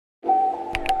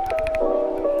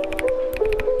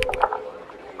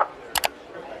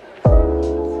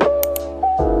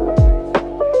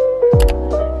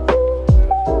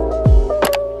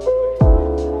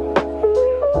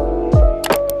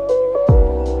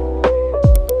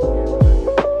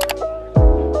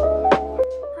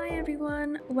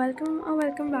welcome or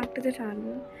welcome back to the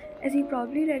channel. As you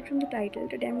probably read from the title,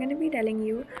 today I'm going to be telling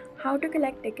you how to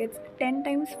collect tickets 10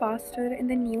 times faster in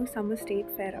the new Summer State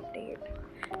Fair update.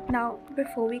 Now,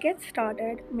 before we get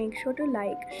started, make sure to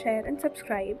like, share and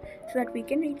subscribe so that we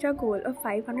can reach our goal of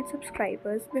 500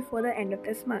 subscribers before the end of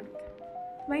this month.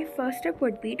 My first step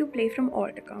would be to play from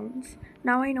alt accounts.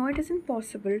 Now I know it isn't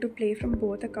possible to play from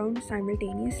both accounts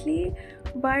simultaneously,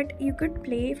 but you could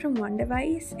play from one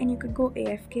device and you could go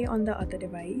AFK on the other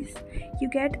device. You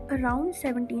get around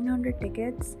 1700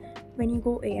 tickets when you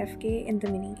go AFK in the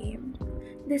minigame.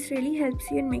 This really helps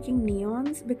you in making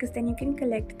neons because then you can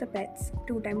collect the pets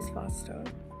 2 times faster.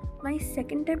 My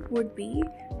second tip would be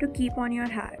to keep on your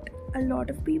hat. A lot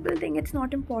of people think it's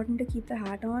not important to keep the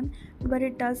hat on, but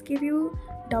it does give you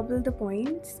double the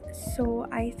points, so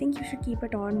I think you should keep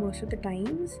it on most of the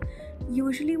times.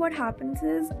 Usually what happens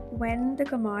is when the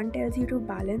command tells you to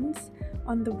balance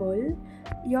on the bull,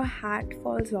 your hat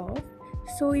falls off,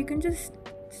 so you can just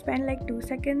spend like 2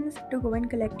 seconds to go and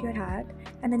collect your hat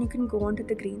and then you can go on to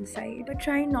the green side. But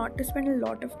try not to spend a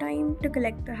lot of time to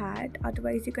collect the hat,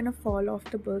 otherwise you're gonna fall off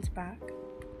the bull's back.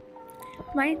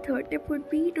 My third tip would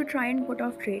be to try and put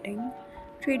off trading.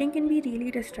 Trading can be really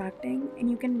distracting and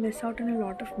you can miss out on a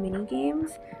lot of mini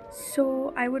games,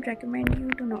 so I would recommend you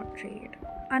to not trade.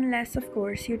 Unless of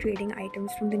course you're trading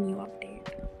items from the new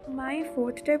update. My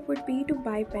fourth tip would be to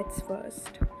buy pets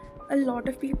first. A lot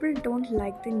of people don't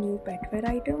like the new petware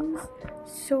items,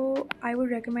 so I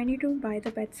would recommend you to buy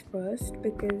the pets first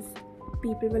because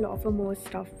people will offer more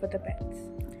stuff for the pets.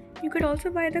 You could also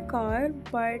buy the car,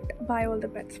 but buy all the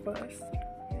pets first.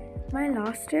 My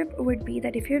last tip would be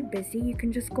that if you're busy, you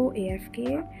can just go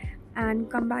AFK and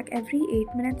come back every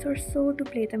 8 minutes or so to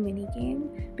play the mini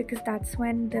game because that's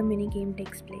when the mini game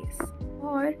takes place.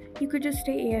 Or you could just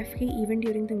stay AFK even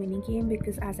during the mini game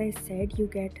because, as I said, you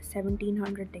get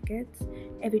 1700 tickets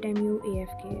every time you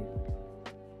AFK.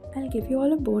 I'll give you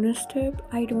all a bonus tip.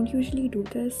 I don't usually do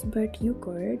this, but you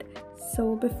could.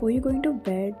 So before you're going to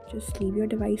bed, just leave your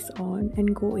device on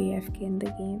and go AFK in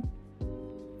the game.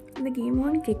 The game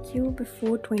won't kick you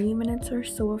before 20 minutes or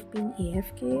so of being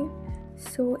AFK.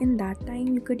 So in that time,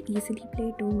 you could easily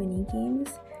play 2 mini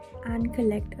games and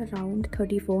collect around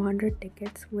 3400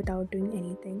 tickets without doing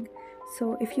anything.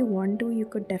 So if you want to, you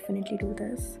could definitely do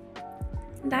this.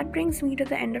 That brings me to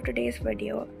the end of today's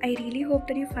video. I really hope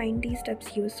that you find these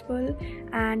tips useful,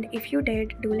 and if you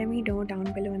did, do let me know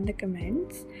down below in the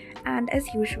comments. And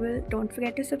as usual, don't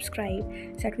forget to subscribe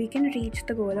so that we can reach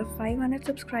the goal of 500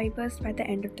 subscribers by the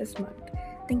end of this month.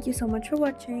 Thank you so much for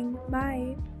watching.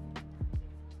 Bye!